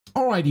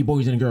Alrighty,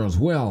 boys and girls,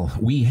 well,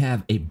 we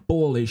have a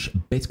bullish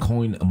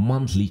Bitcoin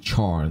monthly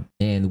chart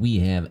and we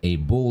have a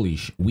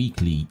bullish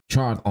weekly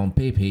chart on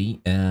Pepe,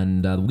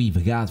 and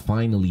we've got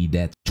finally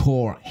that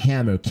Thor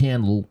hammer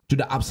candle to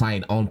the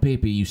upside on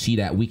Pepe. You see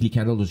that weekly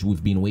candle which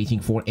we've been waiting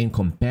for, and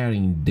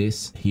comparing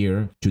this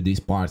here to this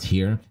part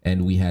here,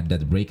 and we had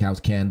that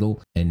breakout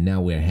candle and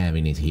now we're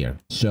having it here.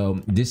 So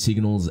this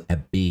signals a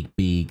big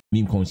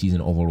meme coin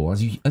season overall.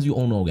 As you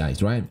all know,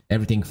 guys, right?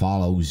 Everything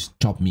follows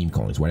top meme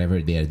coins,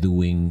 whatever they're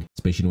doing,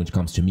 especially when it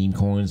comes to meme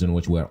coins, and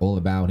which we're all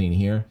about in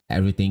here.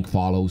 Everything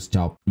follows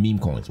top meme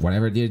coins.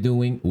 Whatever they're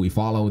doing, we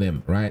follow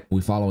them, right?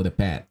 We follow the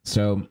path.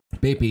 So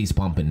Pepe is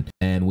pumping,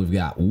 and we've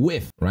got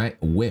Whiff, right?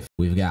 Whiff.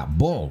 We've got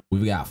BONK.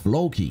 We've got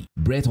Floki,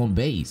 Breton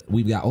Base.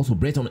 We've got also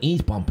Breton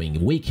 8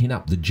 pumping, waking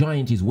up. The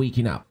giant is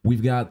waking up.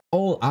 We've got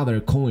all other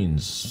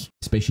coins,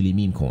 especially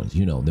meme coins.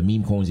 You know, the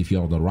meme coins, if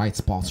you're on the right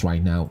spots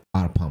right now,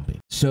 are pumping.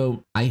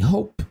 So I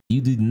hope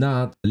you did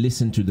not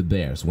listen to the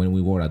bears when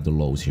we were at the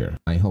lows here.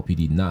 I hope you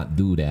did not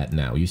do that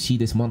now. You see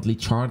this monthly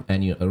chart,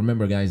 and you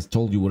remember, guys,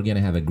 told you we're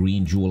gonna have a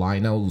green July.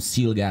 Now we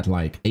still got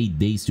like 8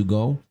 days to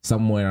go,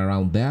 somewhere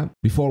around that,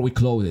 before we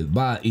close it.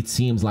 But it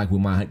seems like we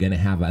might gonna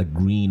have a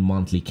green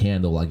monthly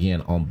candle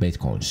again on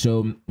Bitcoin.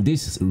 So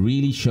this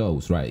really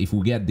shows, right? If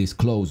we get this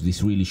close,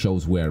 this really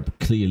shows we're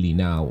clearly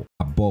now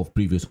above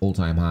previous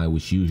all-time high,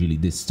 which usually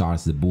this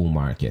starts the bull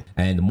market.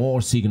 And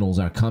more signals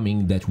are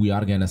coming that we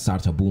are gonna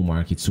start a bull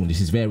market soon.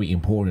 This is very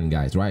important,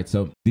 guys, right?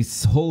 So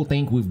this whole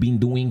thing we've been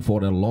doing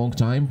for a long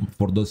time,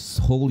 for those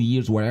whole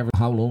years, wherever,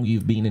 how long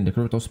you've been in the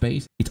crypto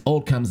space, it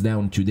all comes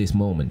down to this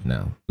moment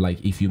now.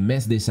 Like, if you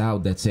mess this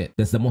out, that's it.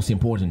 That's the most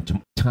important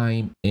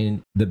time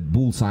in the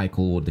bull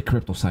cycle or the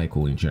crypto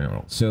cycle in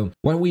general. So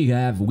what we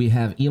have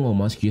Elon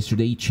Musk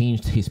yesterday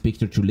changed his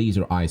picture to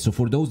laser eyes. So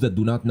for those that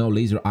do not know,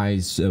 laser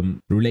eyes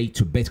relate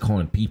to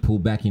Bitcoin. People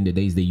back in the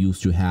days, they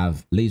used to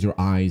have laser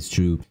eyes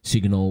to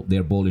signal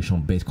they're bullish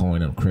on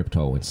Bitcoin and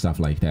crypto and stuff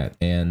like that.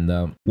 And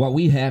what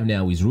we have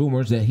now is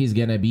rumors that he's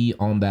gonna be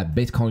on that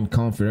Bitcoin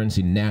conference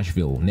in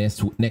Nashville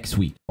next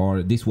week,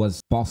 or this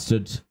was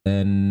posted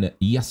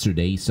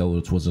yesterday, so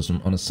it was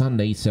on a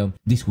Sunday. So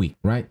this week,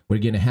 right, we're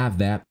gonna have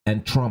that,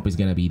 and Trump is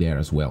gonna be there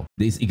as well.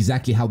 This is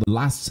exactly how the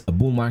last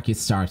bull market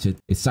started.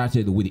 It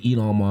started with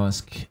Elon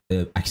Musk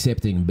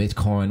accepting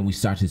Bitcoin. We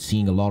started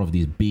seeing a lot of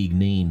these big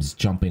names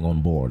jumping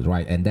on board,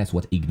 right? And that's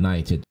what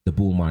ignited the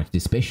bull market,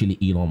 especially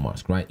Elon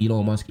Musk, right?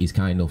 Elon Musk is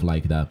kind of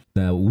like the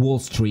Wall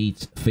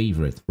Street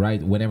favorite,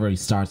 right? Whenever he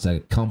starts a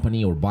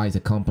company or buys a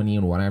company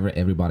or whatever,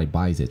 everybody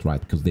buys it,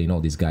 right? Because they know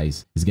this guy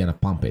is gonna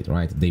pump it,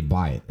 right? They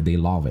buy it, they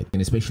love it.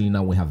 And especially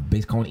now we have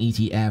Bitcoin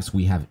ETFs,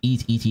 we have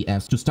ETH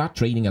ETFs to start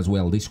trading as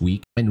well this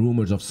week, and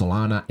rumors of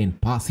Solana, and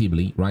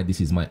possibly, right,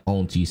 this is my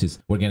own thesis,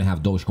 we're gonna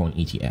have Dogecoin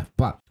ETF.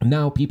 But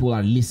now people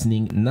are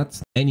listening,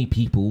 not any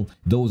people,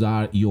 those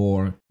are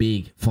your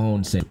big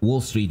phones and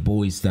Wall Street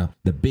boys, the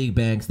big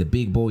banks, the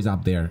big boys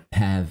up there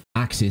have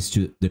access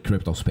to the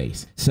crypto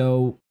space.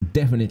 So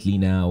definitely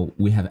now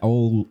we have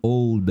all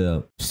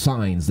the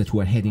signs that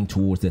we're heading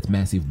towards that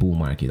massive bull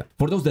market.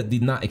 For those that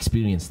did not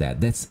experience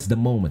that, that's the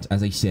moment.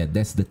 As I said,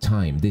 that's the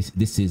time.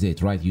 This is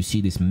it, right? You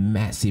see this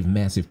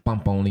massive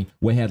pump only.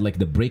 We had like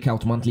the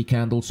breakout monthly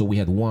candle. So we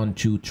had 1,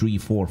 2, 3,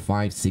 4,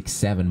 5, 6,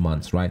 7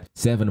 months, right?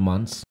 7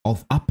 months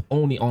of up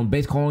only on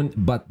Bitcoin.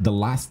 But the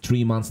last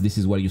 3 months, this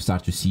is where you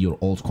start to see your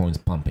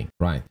altcoins pumping,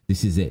 right?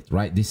 This is it,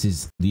 right? This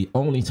is the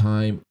only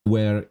time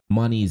where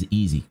money is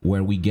easy,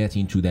 where we get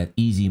into that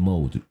easy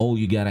mode. All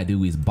you gotta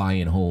do is buy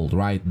and hold,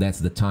 right? That's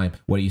the time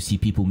where you see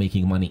people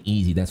making money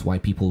easy. That's why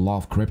people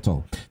love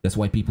crypto. That's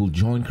why people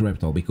join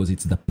crypto, because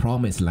it's the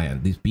promised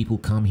land. These people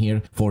come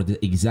here for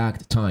the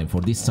exact time,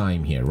 for this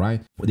time here,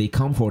 right? They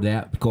come for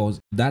that because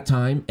that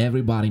time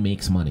everybody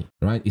makes money,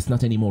 right? It's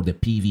not anymore the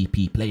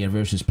PvP, player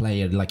versus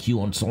player, like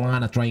you on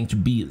Solana trying to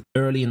be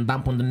early and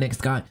dump on the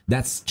next guy.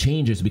 That's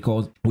changes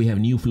because we have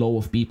new flow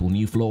of people,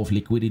 new flow of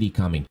liquidity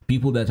coming.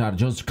 People that are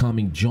just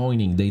coming,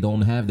 joining, they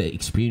don't have the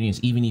experience.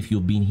 Even if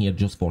you've been here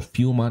just for a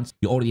few months,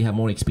 you already have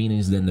more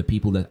experience than the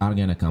people that are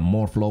gonna come.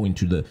 More flow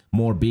into the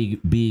more big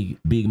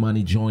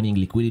money joining,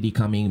 liquidity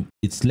coming.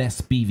 It's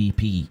less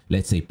PvP,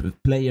 let's say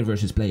player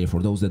versus player,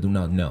 for those that do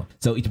not know.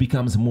 So it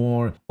becomes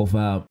more of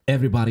a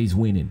everybody's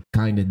winning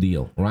kind of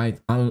deal, right?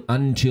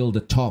 Until the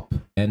top,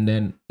 and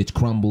then it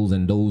crumbles,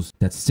 and those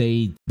that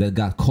say that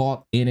got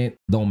caught in it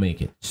don't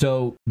make it.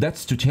 So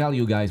that's to tell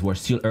you guys we're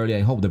still early.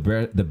 I hope the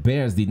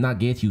bears did not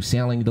get you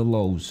selling the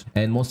lows,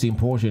 and most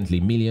importantly,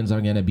 millions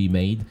are gonna be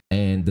made.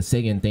 And the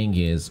second thing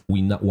is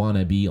we not want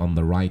to be on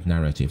the right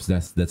narratives.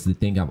 That's the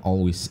thing I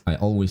always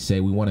say.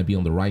 We want to be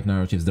on the right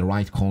narratives, the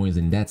right coins,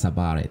 and that's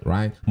about it,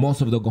 right?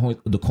 Most of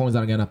the coins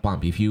are gonna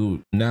pump. If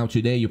you now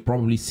today, you're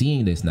probably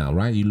seeing this now,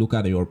 right? You look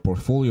at your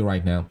portfolio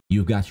right now,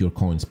 you've got your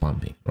coins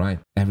pumping, right?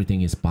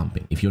 Everything is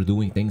pumping if you're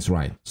doing things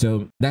right.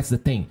 So that's the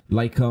thing.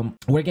 Like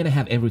we're gonna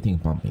have everything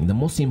pumping. The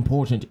most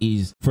important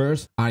is,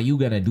 first, are you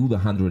gonna do the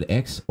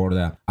 100x, or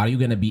are you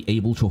gonna be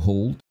able to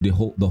hold the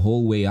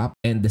whole way up?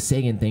 And the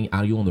second thing,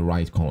 are you on the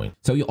right coin?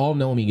 So you all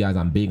know me, guys.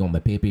 I'm big on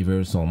the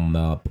Pepeverse,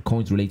 on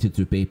coins related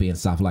to Pepe and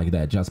stuff like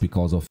that, just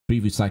because of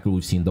previous cycle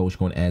we've seen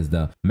Dogecoin as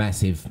the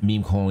massive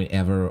meme coin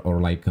ever,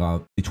 or like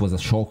it was a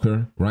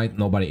shocker, right?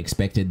 Nobody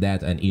expected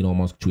that, and Elon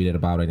Musk tweeted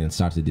about it and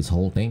started this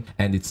whole thing,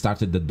 and it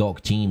started the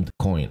dog themed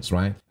coins,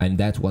 right? And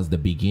that was the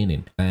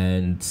beginning.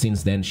 And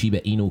since then, Shiba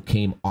Inu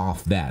came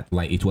off that,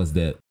 like it was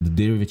the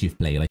derivative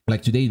play.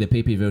 Like today, the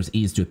Pepeverse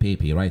is to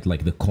Pepe, right?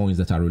 Like the coins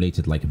that are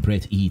related, like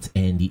Brett Eats,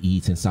 Andy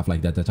Eats, and stuff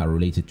like that, that are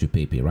related to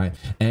Pepe, right?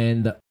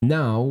 And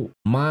now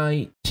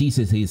my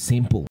thesis is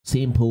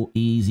simple,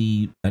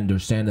 easy,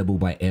 understandable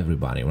by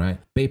everybody, right?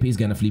 Pepe is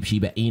gonna flip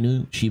Shiba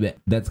Inu.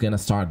 That's gonna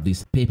start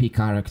this Pepe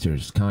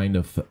characters, kind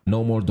of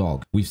no more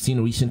dog. We've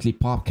seen recently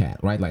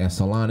Popcat, right? Like a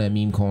Solana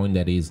meme coin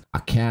that is a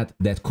cat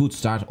that could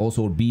start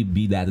also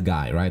be that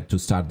guy, right? To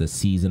start the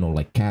season, or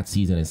like cat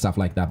season and stuff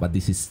like that. But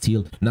this is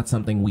still not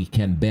something we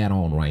can bet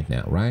on right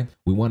now, right?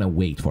 We want to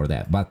wait for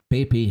that. But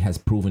Pepe has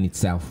proven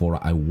itself for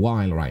a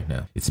while right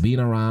now. It's been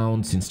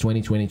around since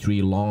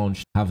 2023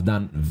 launched, have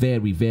done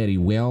very, very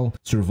well,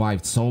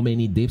 survived so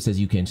many dips as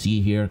you can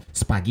see here.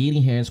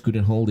 Spaghetti hands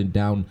couldn't hold it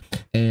down,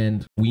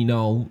 and we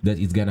know that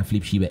it's gonna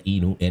flip Shiba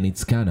Inu, and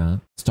it's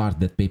gonna start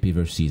that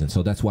Pepeverse season.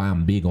 So that's why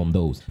I'm big on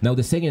those. Now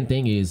the second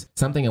thing is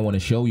something I want to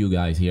show you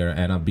guys here,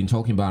 and I've been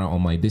talking about it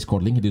on my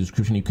Discord, link in the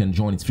description. You can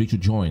join, it's free to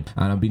join.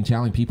 And I've been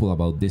telling people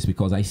about this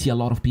because I see a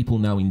lot of people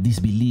now in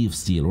disbelief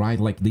still, right?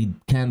 Like they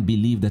can't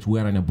believe that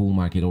we're in a bull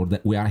market, or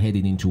that we are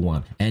headed into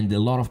one. And a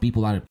lot of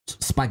people are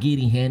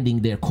spaghetti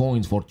handing their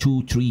coins for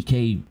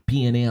 2-3k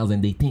PNLs,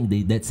 and they think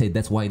that's it.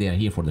 That's why they are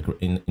here for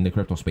in the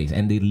crypto space,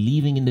 and they're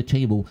leaving in the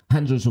table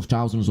hundreds of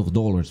thousands of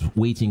dollars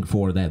waiting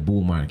for that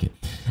bull market.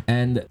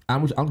 And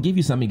I'll give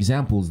you some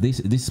examples.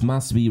 This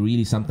must be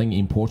really something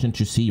important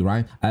to see,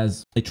 right?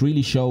 As it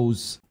really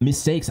shows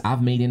mistakes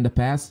I've made in the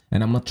past,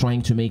 and I'm not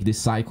trying to make this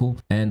cycle,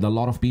 and a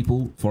lot of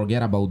people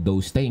forget about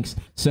those things.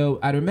 So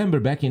I remember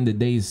back in the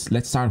days,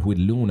 let's start with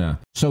Luna.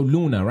 So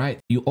Luna, right?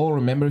 You all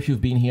remember, if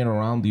you've been here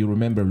around, you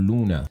remember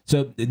Luna.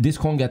 So this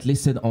coin got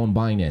listed on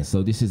Binance.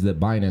 So this is the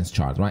Binance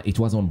chart, right? It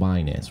was on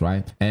Binance,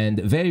 right? And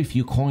very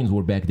few coins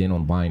were back then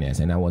on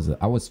Binance, and I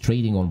was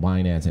trading on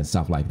Binance and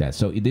stuff like that.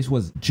 So this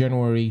was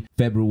January,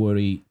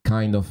 February,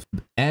 kind of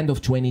end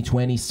of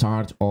 2020,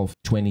 start of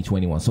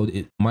 2021. So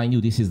mind you,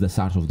 this is the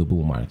start of the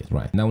bull market,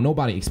 right? Now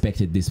nobody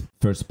expected this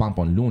first pump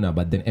on Luna,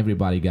 but then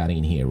everybody got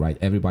in here, right?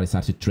 Everybody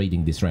started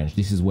trading this range.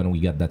 This is when we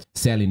got that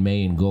sell in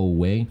May and go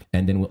away,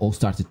 and then we all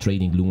started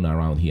trading Luna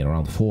around here,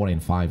 around $4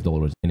 and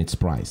 $5 in its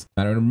price.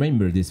 And I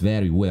remember this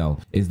very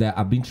well, is that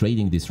I've been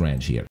trading this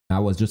range here. I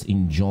was just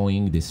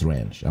enjoying this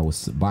range. I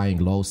was buying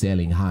low,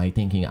 selling high,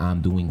 thinking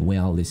I'm doing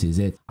well, this is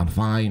it, I'm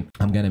fine,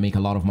 I'm gonna make a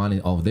lot of money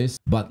off this.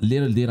 But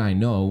little did I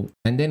know,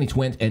 and then it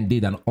went and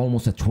did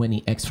almost a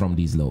 20x from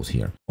these lows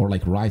here, or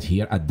like right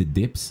here at the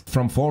dips,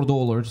 from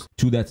 $4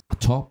 to that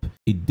top,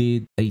 it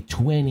did a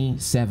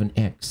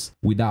 27x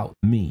without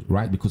me,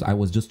 right? Because I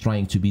was just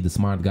trying to be the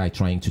smart guy,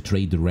 trying to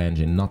trade the range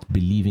and not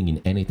believing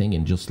in anything,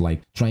 and just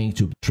like trying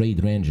to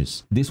trade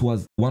ranges. This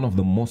was one of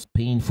the most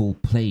painful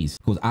plays,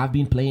 because I've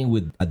been playing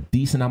with a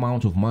decent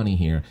amount of money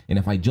here, and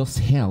if I just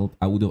held,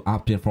 I would have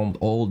outperformed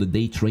all the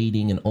day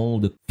trading and all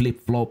the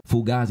flip-flop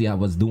fugazi I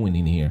was doing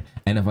in here.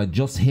 And if I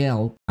just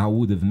held, I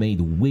would have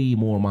made way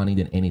more money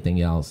than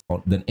anything else,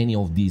 or than any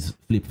of these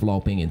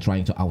flip-flopping and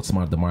trying to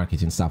outsmart the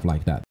market and stuff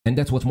like that. And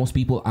that's what most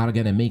people are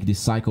gonna make this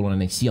cycle,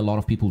 and I see a lot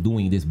of people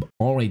doing this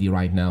already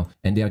right now,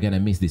 and they're gonna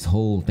miss this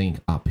whole thing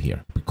up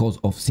here because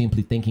of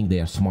simply thinking they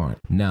are smart.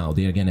 Now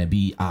they're gonna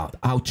be out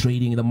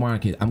trading the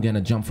market. I'm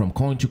gonna jump from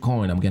coin to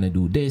coin, I'm gonna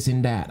do this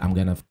and that, I'm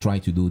gonna try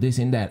to do this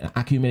and that,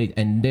 accumulate,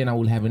 and then I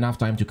will have enough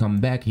time to come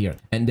back here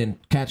and then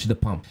catch the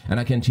pump. And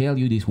I can tell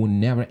you this will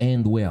never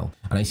end well,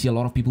 and I see a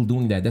lot of people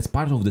doing that. That's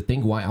part of the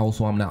thing why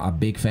also I'm not a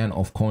big fan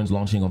of coins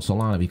launching on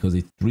Solana, because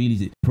it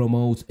really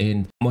promotes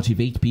and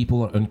motivates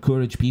people or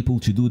encourage people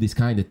to do this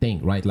kind of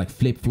thing, right? Like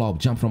flip-flop,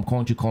 jump from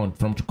coin to coin,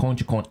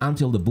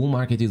 until the bull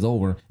market is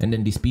over, and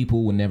then these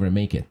people will never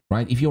make it,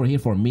 right? If you're here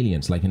for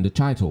millions, like in the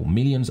title,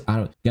 millions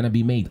are gonna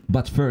be made,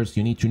 but first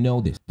you need to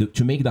know this.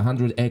 To make the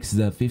 100x,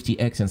 the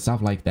 50x and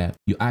stuff like that,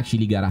 you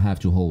actually gotta have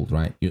to hold,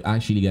 right? You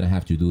actually gotta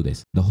have to do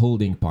this, the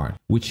holding part,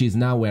 which is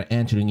now we're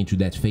entering into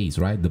that phase,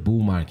 right? The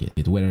bull market,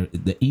 where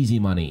the easy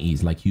money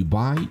is, like you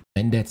buy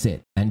and that's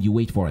it, and you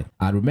wait for it.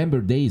 I remember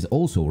days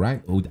also,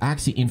 right? With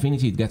Axie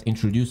Infinity, it got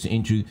introduced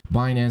into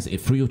Binance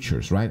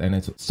futures, right? And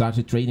it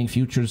started trading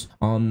futures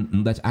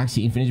on that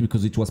Axie Infinity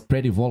because it was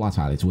pretty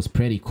volatile, it was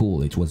pretty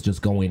cool, it was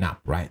just going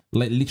up, right?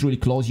 Like literally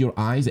close your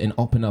eyes and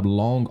open up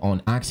long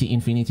on Axie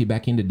Infinity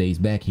back in the days,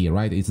 back here,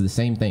 right? It's the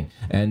same thing,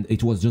 and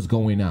it was just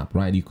going up,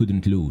 right? You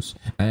couldn't lose.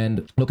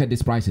 And look at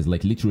these prices,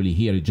 like literally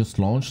here, it just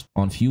launched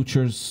on futures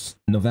futures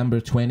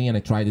November 20, and I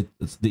tried it.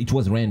 It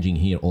was ranging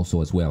here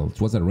also as well. It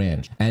was a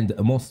range, and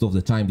most of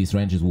the time these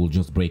ranges will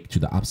just break to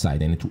the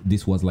upside, and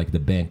this was like the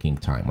banking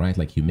time, right?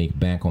 Like you make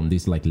bank on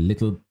this like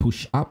little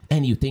push up,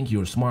 and you think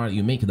you're smart,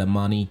 you make the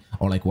money,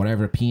 or like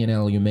whatever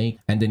P&L you make,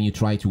 and then you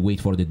try to wait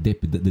for the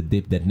dip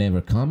that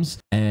never comes.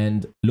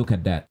 And look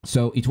at that.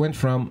 So it went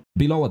from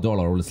below $1,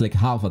 or it's like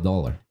half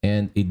 $1,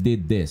 and it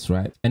did this,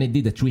 right? And it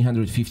did a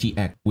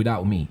 350x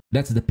without me.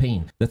 That's the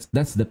pain.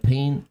 That's the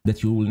pain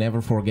that you will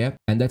never forget,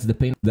 and that's the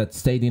pain that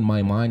stayed in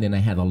my mind. And I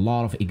had a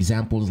lot of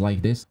examples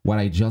like this where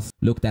I just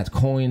looked at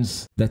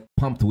coins that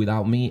pumped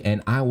without me,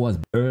 and I was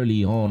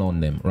early on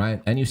them,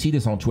 right? And you see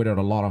this on Twitter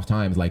a lot of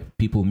times, like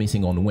people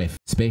missing on WIF,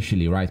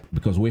 especially, right?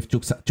 Because WIF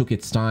took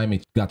its time,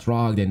 it got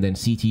rocked and then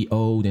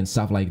CTO'd and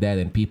stuff like that,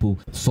 and people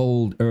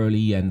sold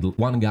early, and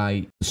one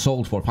guy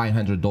sold for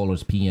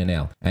 $500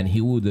 P&L, and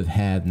he would have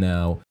had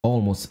now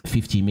almost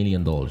 $50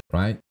 million,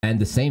 right? And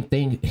the same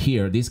thing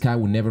here, this guy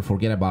will never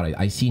forget about it.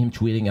 I see him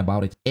tweeting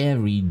about it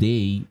every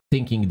day,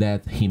 thinking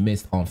that he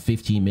missed on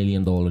 $50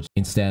 million.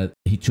 Instead,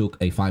 he took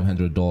a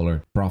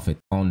 $500 profit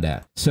on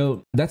that.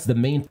 So that's the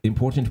main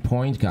important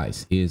point,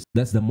 guys, is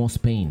that's the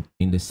most pain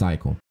in this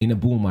cycle. In a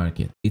bull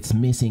market, it's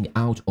missing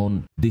out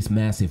on these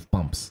massive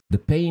pumps. The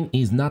pain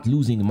is not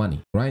losing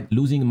money, right?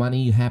 Losing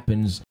money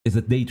happens is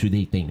a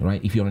day-to-day thing,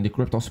 right? If you're in the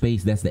crypto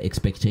space, that's the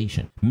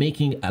expectation.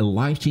 Making a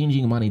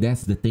life-changing money,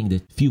 that's the thing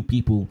that few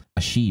people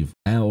achieve,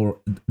 or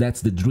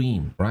that's the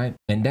dream, right?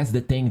 And that's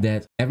the thing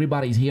that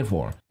everybody's here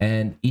for.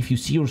 And if you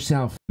see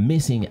yourself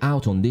missing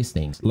out on these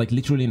things, like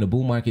literally in the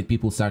bull market,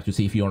 people start to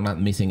say if you're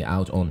not missing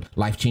out on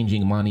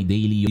life-changing money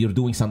daily, you're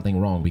doing something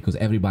wrong, because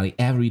everybody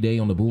every day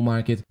on the bull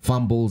market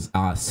fumbles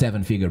a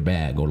 7-figure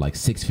bag, or like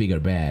 6-figure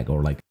bag,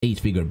 or like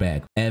 8-figure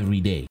bag every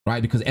day,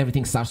 right? Because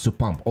everything starts to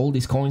pump. All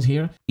these coins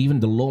here, even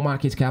the low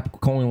market cap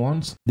coin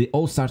ones, they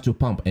all start to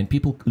pump, and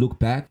people look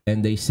back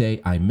and they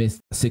say, I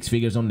missed 6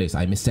 figures on this,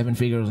 I missed 7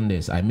 figures on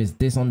this, I missed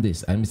this on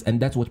this, and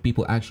that's what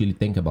people actually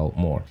think about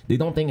more. They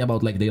don't think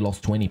about like they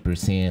lost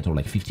 20% or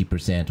like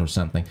 50% or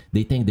something.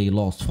 They think they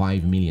lost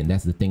 5 million.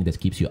 That's the thing that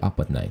keeps you up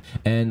at night,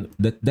 and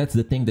that's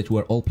the thing that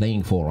we're all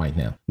playing for right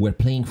now. We're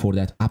playing for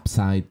that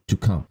upside to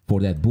come, for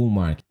that bull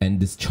market, and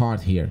this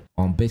chart here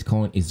on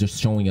Bitcoin is just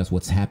showing us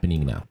what's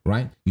happening now,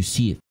 right? You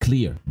see it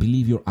clear.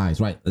 Believe your eyes,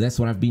 right? That's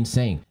what I've been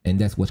saying, and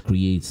that's what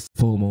creates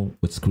FOMO,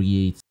 what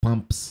creates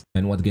pumps,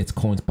 and what gets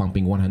coins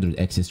pumping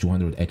 100x's,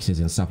 200x's,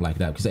 and stuff like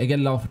that. Because I get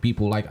a lot of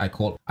people like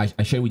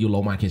I share with you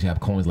low market cap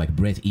coins like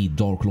Brett E,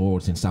 Dark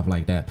Lords, and stuff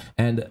like that,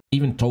 and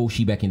even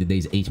Toshi back in the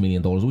days, $8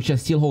 million, which I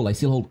still hold. I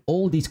still hold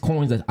all these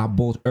coins that I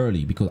bought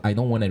early, because I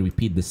don't want to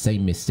repeat the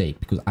same mistake,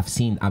 because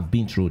I've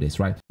been through this,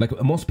 right?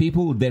 Like most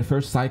people, their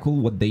first cycle,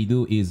 what they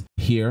do is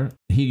here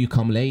you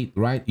come late,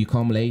 right? You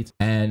come late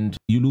and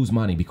you lose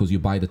money because you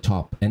buy the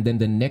top, and then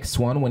the next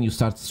one, when you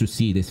start to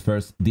see this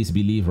first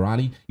disbelief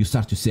rally, you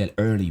start to sell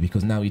early,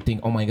 because now you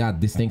think, oh my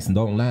god, these things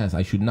don't last,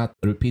 I should not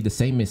repeat the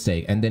same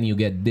mistake, and then you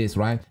get this,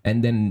 right?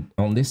 And then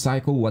on this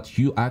cycle, what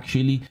you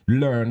actually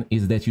learn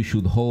is that you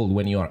should hold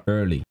when you are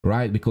early,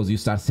 right? Because you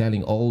start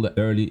selling all the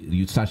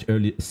early,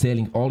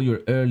 selling all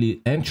your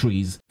early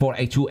entries for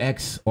a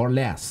 2x or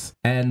less,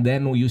 and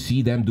then you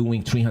see them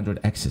doing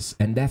 300x's,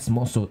 and that's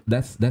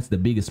the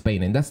biggest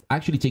pain. And that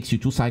actually takes you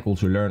 2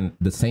 cycles to learn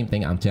the same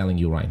thing I'm telling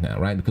you right now,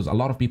 right? Because a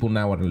lot of people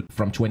now are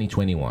from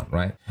 2021,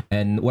 right?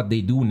 And what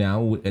they do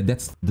now,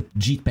 that's the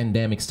G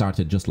pandemic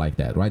started just like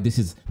that, right? This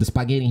is the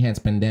spaghetti hands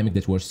pandemic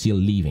that we're still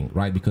leaving,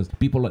 right? Because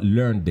people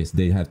learned this,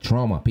 they have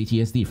trauma,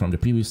 PTSD from the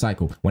previous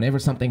cycle. Whenever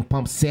something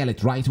pumps, sell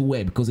it right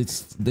away, because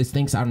these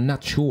things are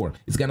not sure,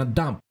 it's gonna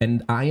dump.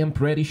 And I am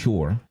pretty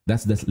sure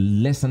that's the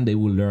lesson they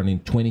will learn in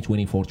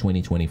 2024,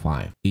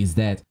 2025, is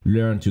that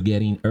learn to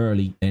get in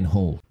early and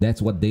hold.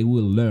 That's what they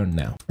will learn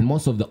now. And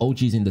most of the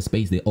OGs in the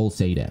space, they all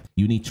say that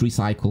you need 3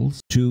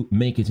 cycles to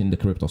make it in the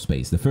crypto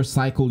space. The first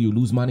cycle, you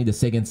lose money. The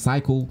second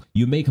cycle,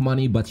 you make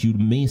money, but you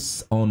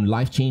miss on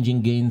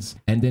life-changing gains.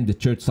 And then the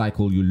third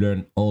cycle, you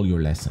learn all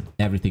your lesson,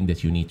 everything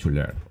that you need to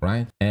learn,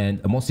 right?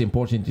 And most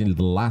importantly,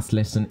 the last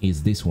lesson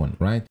is this one,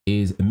 right?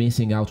 Is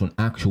missing out on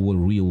actual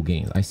real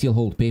gains. I still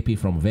hold Pepe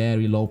from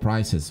very low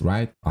prices,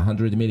 right?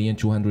 100 million,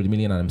 200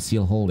 million, and I'm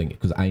still holding it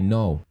because I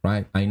know,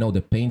 right? I know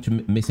the pain to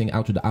missing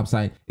out to the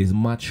upside is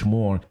much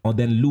more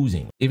than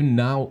losing. Even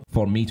now,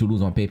 for me to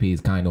lose on Pepe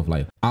is kind of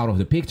like out of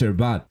the picture,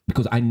 but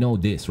because I know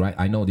this, right?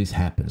 I know this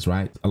happens,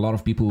 right? A lot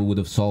of people would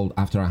have sold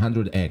after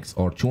 100x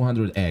or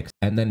 200x,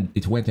 and then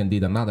it went and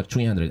did another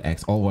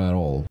 300x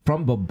overall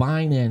from the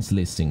Binance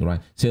listing,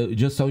 right? So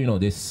just so you know,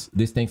 this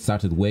thing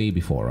started way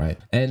before, right?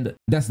 And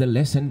that's the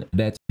lesson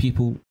that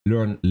people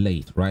learn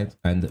late, right?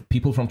 And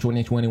people from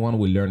 2021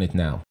 will learn it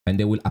now, and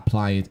they will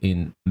apply it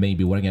in,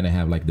 maybe we're gonna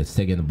have like the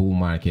second bull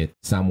market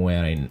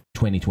somewhere in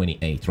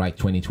 2028, right?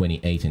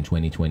 2028 and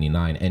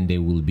 2029, and they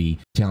will be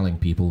telling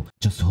people,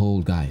 just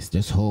hold, guys,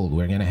 just hold,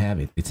 we're gonna have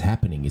it, it's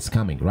happening, it's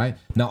coming, right?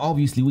 Now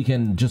obviously we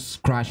can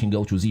just crash and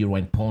go to zero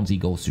and Ponzi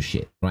goes to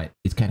shit, right?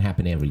 It can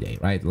happen every day,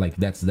 right? Like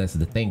that's the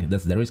thing,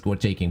 that's the risk we're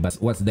taking. But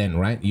what's then,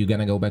 right? You're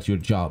gonna go back to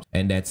your jobs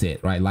and that's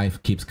it, right?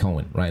 Life keeps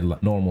going, right?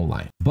 Normal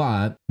life.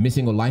 But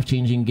missing or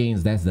life-changing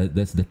gains, that's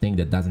the thing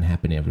that doesn't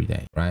happen every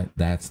day, right?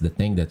 That's the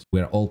thing that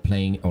we're all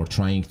playing or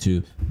trying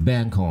to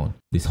bank on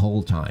this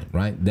whole time,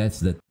 right? That's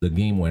the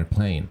game we're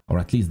playing, or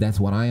at least that's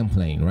what I am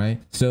playing,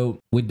 right? So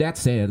with that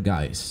said,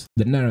 guys,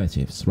 the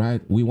narratives, right?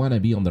 We want to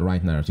be on the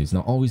right narratives.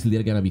 Now obviously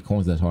there are gonna be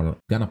coins that are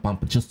gonna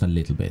pump just a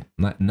little bit,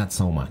 not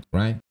so much,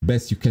 right?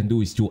 Best you can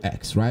do is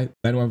 2x, right?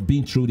 And I've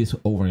been through this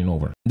over and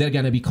over. There are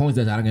gonna be coins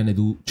that are gonna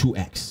do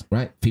 2x,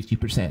 right?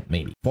 50%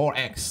 maybe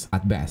 4x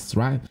at best,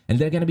 right? And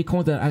there are gonna be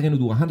coins that are gonna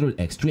do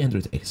 100x,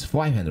 300x,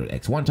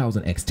 500x,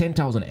 1000x,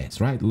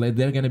 10,000x, right? Like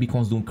there are gonna be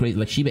coins doing crazy.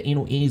 Like Shiba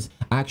Inu is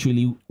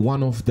actually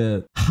one of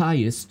the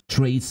highest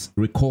trades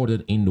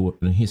recorded in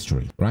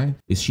history, right?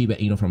 It's Shiba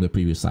Inu from the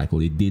previous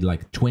cycle. It did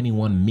like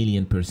 21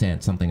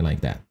 million%, something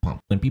like that, pump,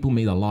 and people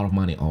made a lot of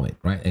money on it,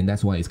 right? And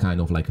that's why it's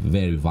kind of like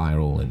very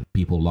viral and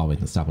people love it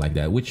and stuff like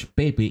that, which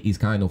Pepe is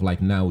kind of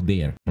like now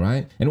there,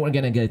 right? And we're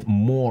gonna get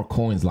more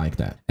coins like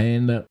that.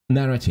 And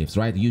narratives,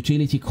 right?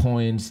 Utility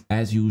coins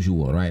as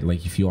usual, right?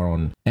 Like if you are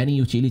on any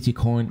utility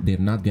coin, they're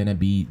not gonna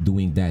be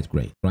doing that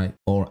great, right?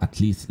 Or at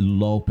least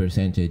low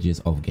percentages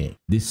of gain.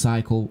 This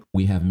cycle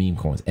we have meme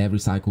coins. Every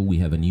cycle we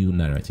have a new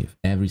narrative,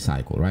 every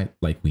cycle, right?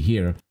 Like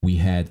we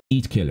had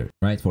ETH killer,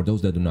 right? For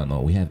those that do not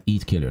know, we have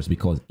ETH killers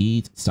because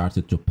ETH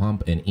started to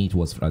pump and ETH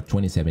was a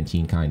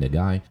 2017 kind of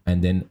guy,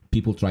 and then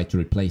people tried to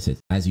replace it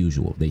as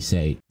usual. They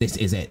say this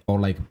is it, or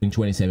like in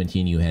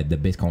 2017 you had the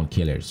Bitcoin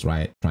killers,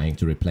 right, trying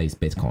to replace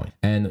Bitcoin.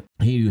 And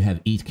here you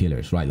have ETH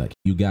killers, right? Like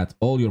you got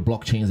all your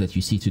blockchains that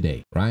you see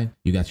today, right?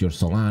 You got your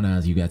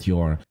Solanas, you got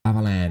your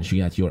Avalanche,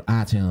 you got your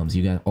Atoms,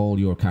 you got all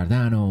your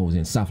Cardanos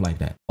and stuff like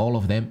that. All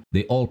of them,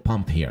 they all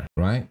pumped here,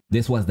 right?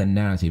 This was the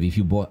narrative. If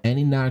you bought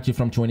any narrative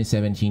from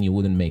 2017, you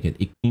wouldn't make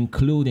it,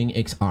 including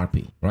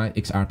XRP, right?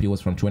 XRP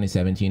was from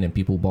 2017 and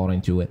people bought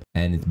into it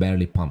and it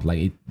barely pumped. Like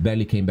it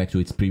barely came back to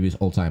its previous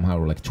all-time high,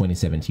 or like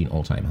 2017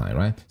 all-time high,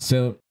 right?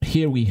 So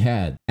here we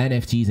had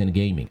NFTs and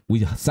gaming.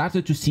 We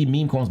started to see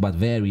meme coins, but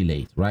very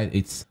late, right?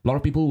 It's a lot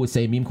of people would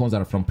say meme coins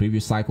are from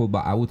previous cycle,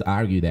 but I would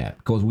argue that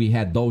because we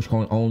had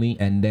Dogecoin only,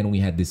 and then we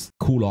had this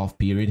cool off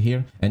period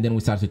here, and then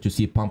we started to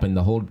see pump, and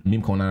the whole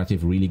meme coin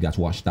narrative really got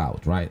washed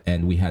out, right?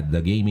 And we had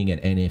the gaming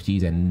and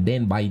NFTs, and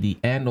then by the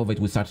end of it,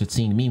 we started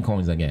seeing meme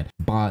coins again,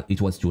 but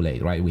it was too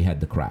late, right? We had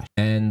the crash,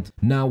 and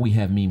now we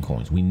have meme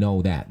coins. We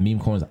know that meme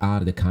coins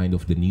are the kind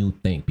of the new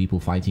thing. People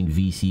fighting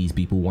VCs,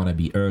 people want to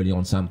be early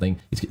on something.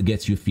 It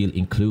gets you feel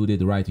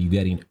included, right? You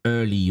get in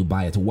early, you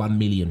buy it 1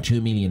 million,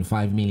 2 million,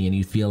 5 million,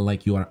 you feel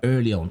like you are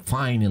early on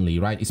finally,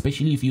 right?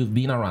 Especially if you've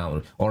been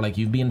around, or like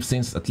you've been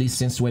since at least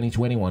since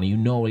 2021, you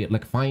know it,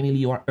 like finally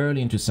you are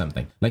early into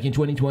something. Like in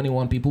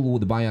 2021, people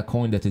would buy a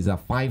coin that is a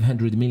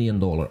 $500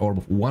 million or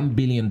 $1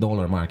 billion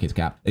market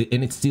cap,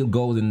 and it still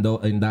goes and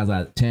does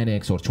a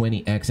 10x or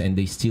 20x, and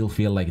they still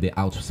feel like they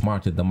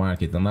outsmarted the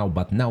market. And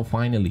now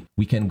finally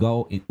we can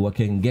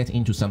get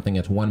into something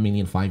at 1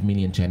 million, 5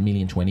 million, 10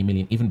 million, 20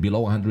 million, even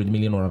below 100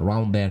 million or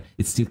around there.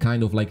 It's still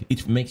kind of like,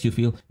 it makes you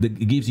feel,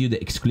 it gives you the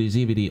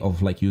exclusivity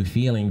of like you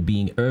feeling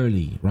being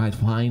early, right?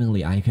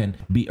 Finally I can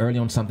be early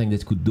on something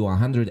that could do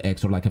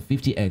 100x or like a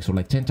 50x or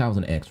like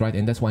 10,000x, right?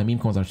 And that's why meme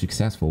coins are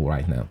successful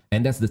right now,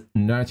 and that's the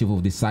narrative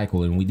of this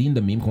cycle. And within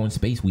the meme coin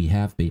space, we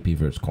have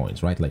Pepe-verse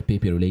coins, right? Like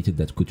Pepe related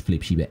that could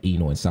flip Shiba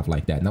Inu and stuff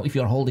like that. Now if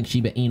you're holding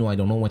Shiba Inu, I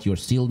don't know what you're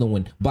still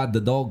doing, but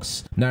the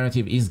dogs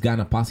narrative is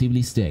gonna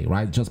possibly stay,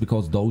 right? Just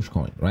because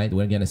Dogecoin, right?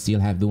 We're gonna still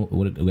have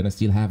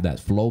that.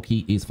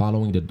 Floki is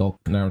following the dog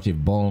narrative.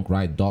 Bonk,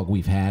 right? Dog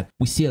we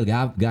still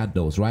got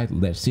those, right?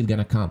 They're still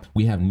gonna come.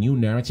 We have new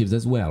narratives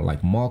as well,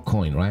 like MOG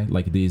coin, right?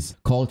 Like these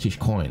cultish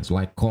coins,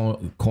 like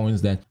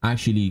coins that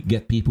actually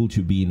get people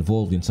to be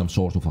involved in some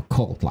sort of a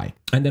cult, like.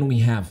 And then we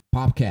have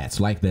popcats,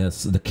 like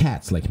the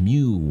cats, like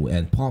Mew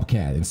and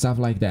Popcat and stuff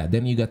like that.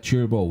 Then you got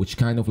Turbo, which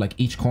kind of like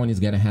each coin is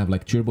gonna have,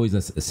 like Turbo is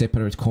a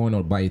separate coin,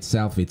 or by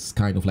itself it's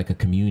kind of like a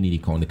community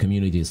coin. The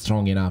community is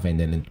strong enough, and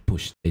then it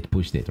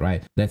pushed it,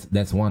 right?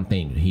 That's one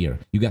thing here.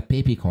 You got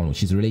Pepe coin,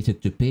 which is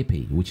related to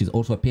Pepe, which is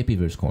also a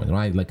Pepe-verse coin,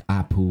 right? Like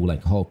Apu,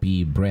 like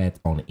Hoppy, Brett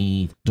on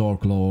ETH,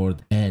 Dark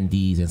Lord,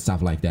 Andes and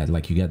stuff like that.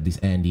 Like you got this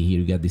Andy here,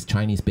 you got this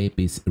Chinese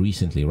Pepes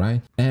recently,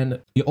 right? And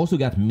you also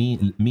got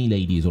me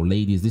ladies or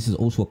ladies. This is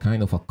also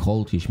kind of a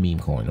cultish meme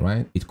coin,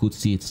 right? It could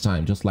see its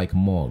time, just like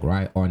MOG,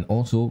 right? And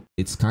also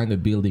it's kind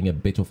of building a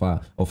bit of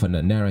a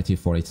narrative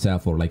for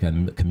itself, or like a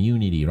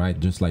community, right?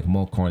 Just like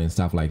MOG coin and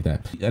stuff like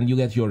that. And you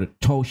get your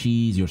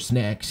Toshis, your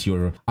Snacks,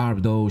 your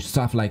Arbdoge,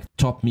 stuff like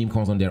top meme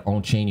coins on their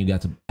own chain. You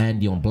got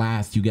Andy on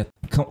Blast, you get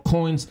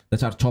coins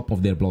that are top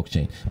of their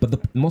blockchain. But the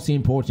most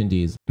important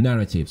is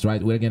narratives,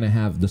 right? We're gonna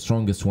have the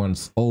strongest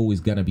ones always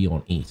gonna be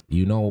on ETH.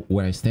 You know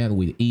where I stand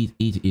with ETH.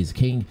 ETH is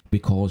king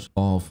because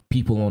of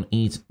people on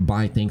ETH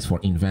buy things for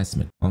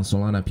investment. On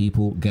Solana,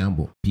 people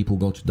gamble. People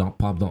go to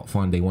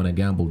pop.fun. They want to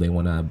gamble. They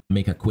want to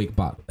make a quick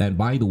buck. And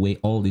by the way,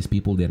 all these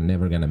people, they're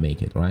never going to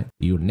make it, right?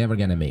 You're never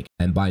going to make it.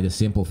 And by the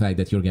simple fact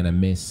that you're going to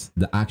miss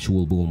the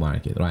actual bull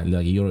market, right?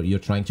 Like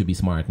you're trying to be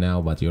smart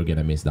now, but you're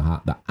going to miss the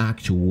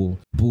actual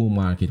bull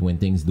market when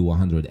things do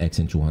 100x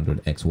and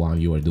 200x while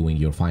you are doing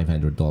your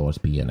 $500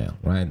 PNL,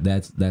 right?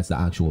 That's the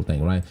actual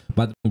thing, right?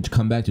 But to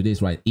come back to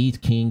this, right? ETH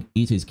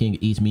is king.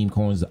 ETH meme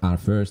coins are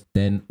first.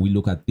 Then we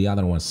look at the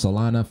other one.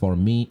 Solana for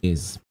me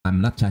is,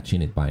 I'm not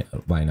touching it by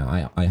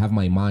now. I have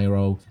my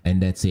Myro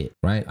and that's it,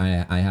 right?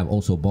 I have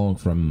also BONK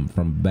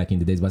from back in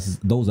the days, but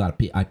those are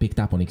I picked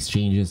up on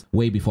exchanges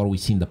way before we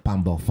seen the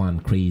pump of fun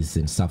craze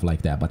and stuff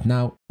like that. But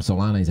now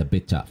Solana is a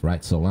bit tough,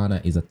 right?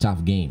 Solana is a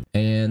tough game,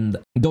 and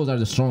those are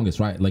the strongest,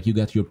 right? Like you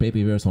got your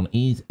Pepe on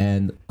ETH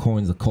and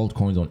coins, the cold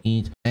coins on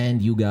ETH,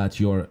 and you got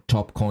your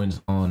top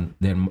coins on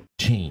their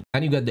chain,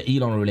 and you got the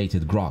Elon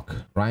related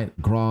Grok, right?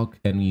 Grok,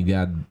 and you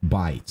got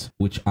Byte,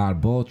 which are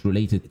both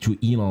related to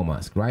Elon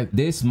Musk, right?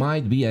 This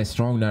might be a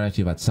strong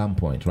narrative at some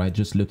point, right?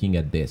 Just looking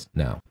at this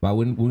now, but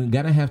we're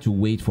gonna have to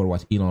wait for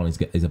what Elon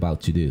is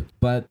about to do.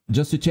 But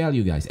just to tell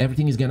you guys,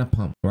 everything is gonna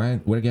pump,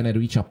 right? We're gonna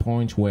reach a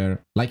point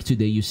where, like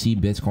today, you see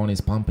Bitcoin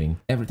is pumping,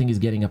 everything is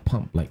getting a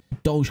pump, like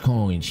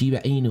Dogecoin, Shiba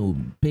Inu,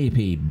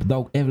 Pepe,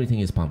 everything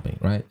is pumping,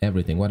 right?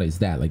 Everything. What is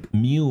that? Like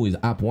Mu is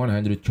up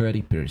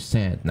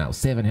 130% now,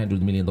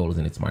 $700 million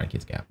in its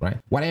market cap, right?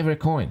 Whatever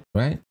coin,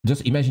 right?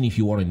 Just imagine if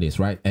you were in this,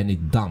 right? And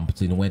it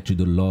dumped and went to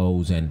the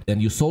lows, and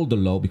you sold the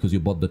low because you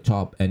bought the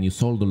top, and you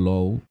sold the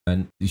low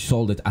and you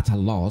sold it at a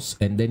loss,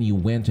 and then you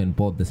went and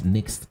bought this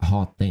next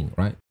hot thing,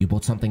 right? You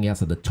bought something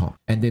else at the top,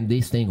 and then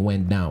this thing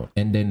went down,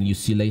 and then you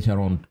see later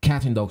on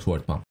cat and dog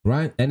sword pump,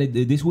 right? And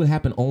this will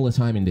happen all the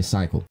time in this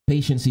cycle.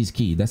 Patience is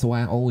key. That's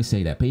why I always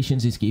say that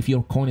patience is key. If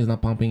your coin is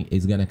not pumping,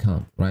 it's gonna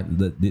come, right?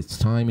 This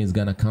time is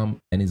gonna come,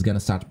 and it's gonna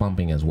start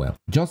pumping as well.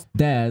 Just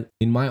that,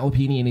 in my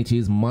opinion, it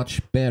is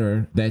much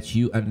better that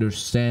you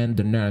understand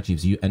the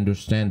narratives, you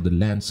understand the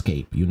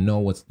landscape, you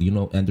know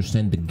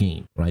understand the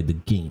game, right? The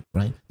game,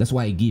 right? That's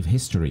why I give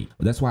history.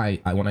 That's why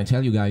when I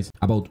tell you guys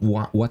about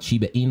what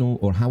Shiba Inu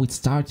or how it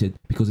started,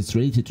 because it's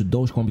related to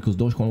Dogecoin, because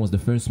Dogecoin was the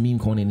first meme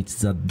coin, and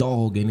it's a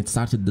dog, and it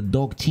started the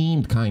dog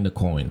themed kind of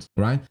coins,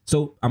 right?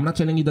 So I'm not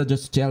telling you that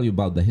just to tell you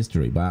about the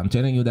history, but I'm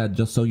telling you that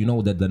just so you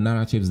know that the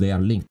narratives, they are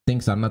linked.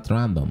 Things are not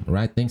random,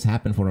 right? Things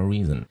happen for a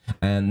reason.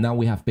 And now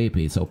we have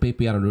Pepe. So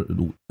Pepe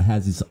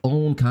has its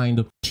own kind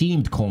of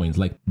themed coins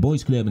like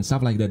Boys Club and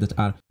stuff like that that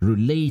are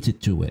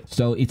related to it.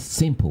 So it's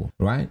simple,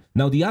 right?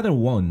 Now the other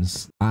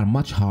ones are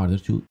much harder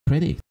to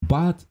predict,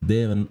 but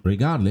then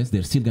regardless,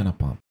 they're still gonna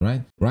pump,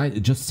 right?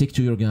 Just stick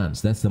to your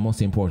guns. That's the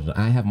most important.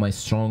 I have my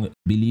strong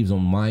beliefs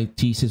on my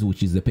thesis,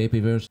 which is the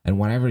Pepeverse, and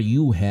whatever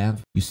you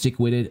have, you stick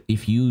with it.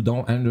 If you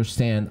don't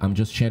understand, I'm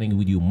just sharing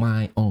with you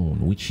my own,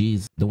 which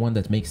is the one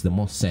that makes the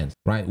most sense,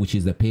 right? Which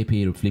is the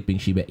Pepe flipping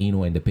Shiba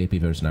Inu and the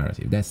Pepeverse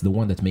narrative. That's the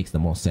one that makes the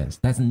most sense.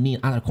 Doesn't mean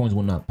other coins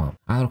will not pump.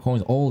 Other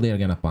coins, all they're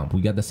gonna pump.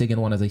 We got the second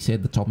one, as I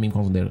said, the top meme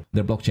coins on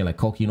their blockchain, like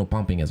Kokino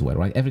pumping as well,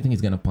 right? Everything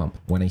is gonna pump.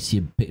 When I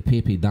see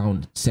Pepe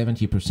down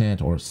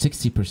 70% or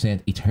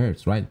 60%, it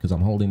hurts, right? Because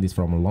I'm holding this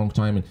from a long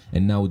time,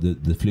 and now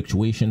the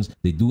fluctuations,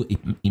 they do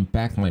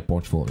impact my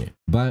portfolio.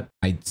 But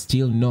I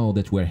still know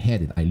that we're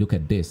headed. I look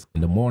at this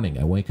in the morning,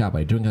 I wake up,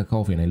 I drink a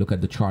coffee, and I look at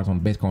the chart on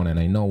Bitcoin, and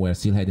I know we're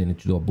still heading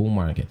into a bull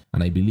market,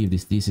 and I believe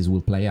this thesis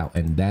will play out,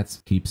 and that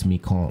keeps me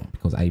calm,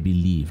 because I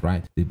believe,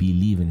 right? They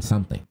believe in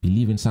something,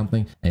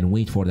 and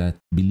wait for that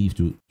belief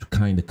to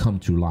kind of come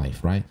to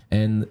life, right?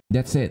 And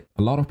that's it.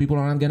 A lot of people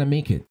are not gonna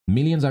make it.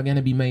 Millions are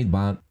gonna be made,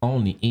 but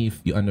only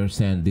if you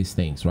understand these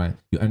things, right?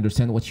 You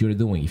understand what you're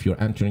doing. If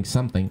you're entering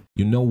something,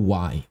 you know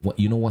why,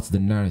 you know what's the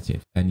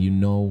narrative, and you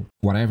know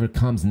whatever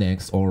comes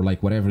next, or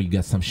like whatever you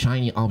get some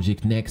shiny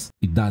object next,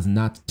 it does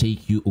not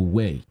take you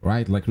away,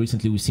 right? Like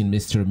recently we've seen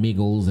Mr.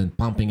 Miggles and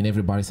pumping, and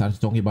everybody started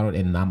talking about it,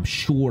 and I'm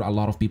sure a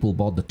lot of people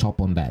bought the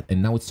top on that,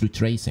 and now it's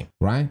retracing,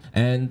 right?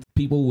 And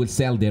people will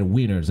sell their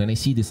winners, and I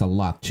see this a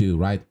lot too,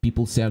 right?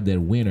 People sell their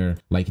winner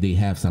like they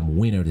have some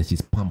winner that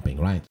is pumping,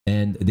 right?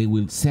 And they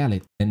will sell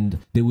it, and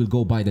they will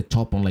go buy the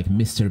top on like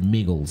Mr.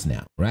 Miggles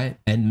now, right?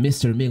 And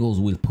Mr. Miggles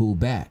will pull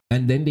back,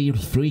 and then they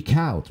freak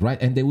out, right?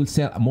 And they will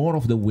sell more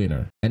of the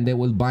winner, and they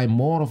will buy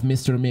more of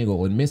Mr.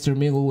 Miggle, and Mr.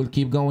 Miggle will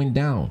keep going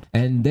down,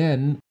 and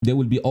then they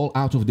will be all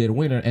out of their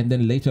winner, and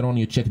then later on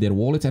you check their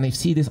wallets, and I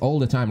see this all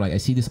the time. Like I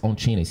see this on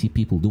chain, I see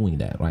people doing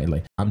that, right?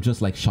 Like I'm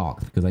just like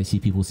shocked, because I see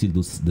people still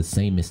do the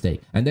same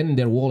mistake, and then in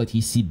their wallet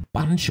you see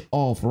bunch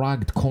of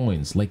rugged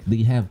coins, like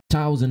they have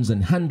thousands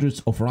and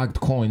hundreds of rugged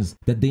coins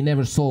that they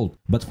never sold,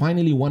 but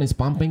finally one is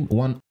pumping,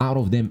 one out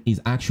of them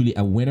is actually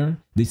a winner,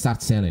 they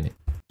start selling it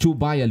to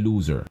buy a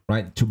loser,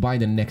 right? To buy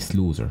the next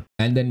loser.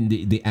 And then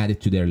they add it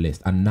to their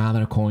list.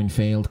 Another coin,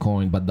 failed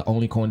coin, but the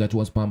only coin that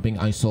was pumping,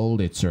 I sold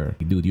it, sir.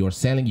 Dude, you're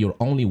selling your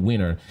only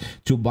winner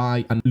to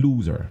buy a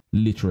loser,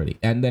 literally.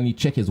 And then you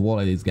check his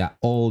wallet, it's got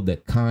all the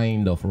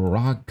kind of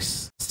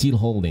rocks still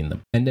holding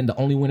them. And then the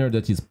only winner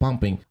that is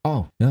pumping,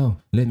 oh, no,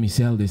 let me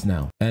sell this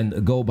now.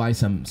 And go buy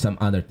some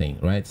other thing,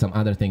 right? Some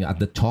other thing at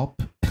the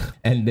top.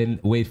 and then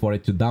wait for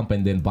it to dump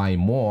and then buy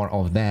more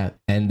of that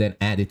and then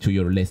add it to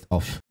your list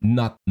of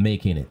not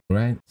making it,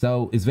 right?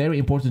 So it's very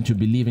important to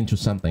believe into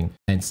something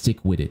and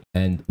stick with it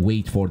and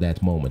wait for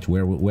that moment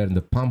where when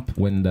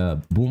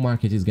the bull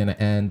market is gonna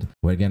end,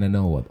 we're gonna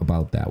know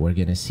about that. We're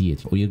gonna see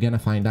it, or you're gonna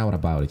find out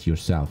about it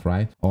yourself,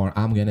 right? Or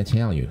I'm gonna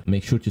tell you.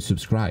 Make sure to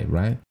subscribe,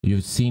 right?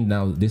 You've seen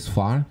now this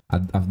far.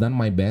 I've done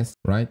my best,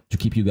 right, to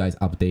keep you guys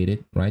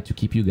updated, right, to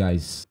keep you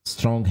guys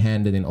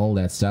strong-handed and all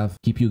that stuff,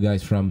 keep you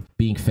guys from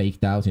being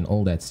faked out and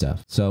all that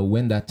stuff. So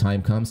when that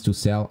time comes to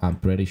sell, I'm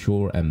pretty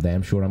sure, I'm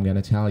damn sure I'm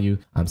gonna tell you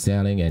I'm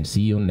selling, and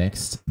see you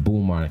next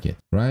bull market,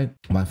 right?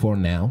 But for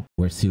now,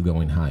 we're still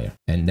going higher,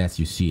 and that's,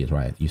 you see it,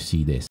 right? You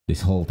see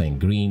this whole thing,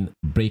 green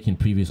breaking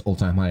previous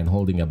all-time high and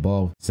holding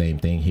above. Same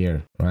thing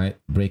here, right?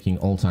 Breaking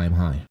all-time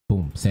high,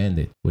 boom, send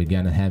it. We're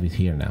gonna have it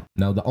here now.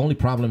 Now the only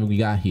problem we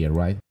got here,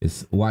 right,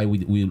 is why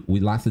we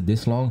lasted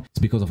this long. It's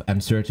because of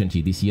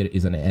uncertainty. This year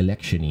is an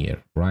election year,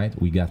 right?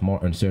 We got more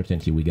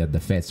uncertainty. We got the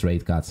Fed's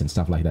rate cuts and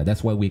stuff like that.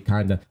 That's why we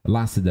kind of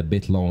lasted a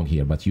bit long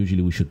here, but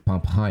usually we should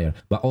pump higher.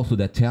 But also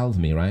that tells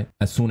me, right,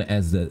 as soon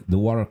as the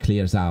water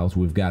clears out,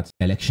 we've got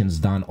elections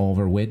done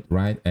over with,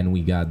 right? And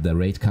we got the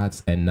rate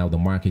cuts, and now the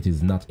market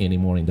is not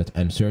anymore in that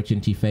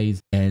uncertainty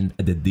phase and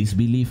the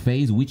disbelief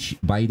phase, which,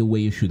 by the way,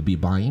 you should be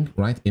buying,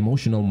 right?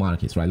 Emotional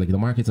markets, right? Like the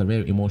markets are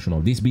very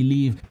emotional.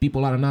 Disbelief,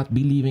 people are not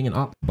believing in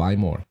up, buy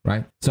more,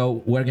 right?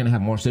 So we're gonna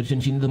have more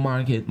certainty in the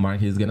market.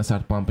 Market is gonna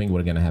start pumping.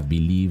 We're gonna have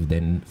belief,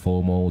 then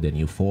FOMO, then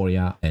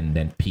euphoria, and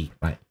then peak,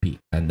 right? Peak,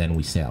 and then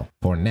we sell.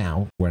 For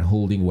now, we're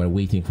holding, we're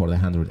waiting for the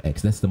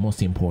 100x. That's the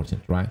most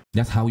important, right?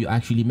 That's how you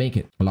actually make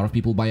it. A lot of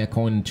people buy a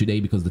coin today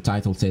because the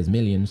title says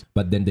millions,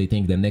 but then they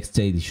think the next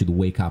day they should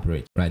wake up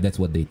rich, right? That's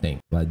what they think,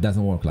 but it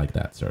doesn't work like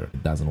that, sir.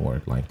 It doesn't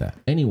work like that.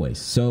 Anyways,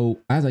 so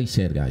as I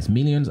said, guys,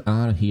 millions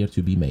are here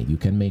to be made. You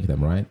can make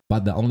them, right?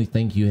 But the only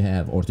thing you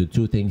have, or the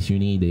two things you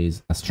need,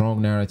 is a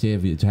strong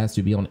narrative. It has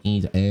to be on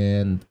it,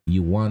 and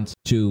you want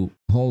to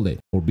hold it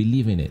or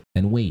believe in it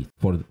and wait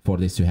for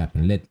this to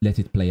happen. Let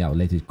it play out,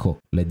 let it cook,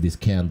 let these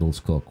candles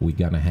cook. We're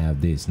gonna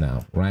have this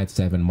now, right?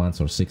 7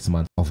 months or 6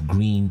 months of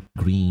green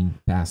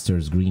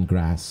pastures, green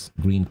grass,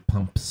 green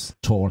pumps,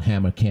 Thor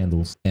hammer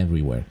candles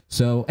everywhere.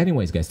 So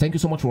anyways, guys, thank you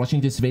so much for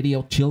watching this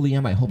video till the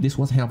end. I hope this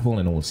was helpful,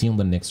 and I will see you on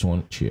the next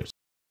one. Cheers.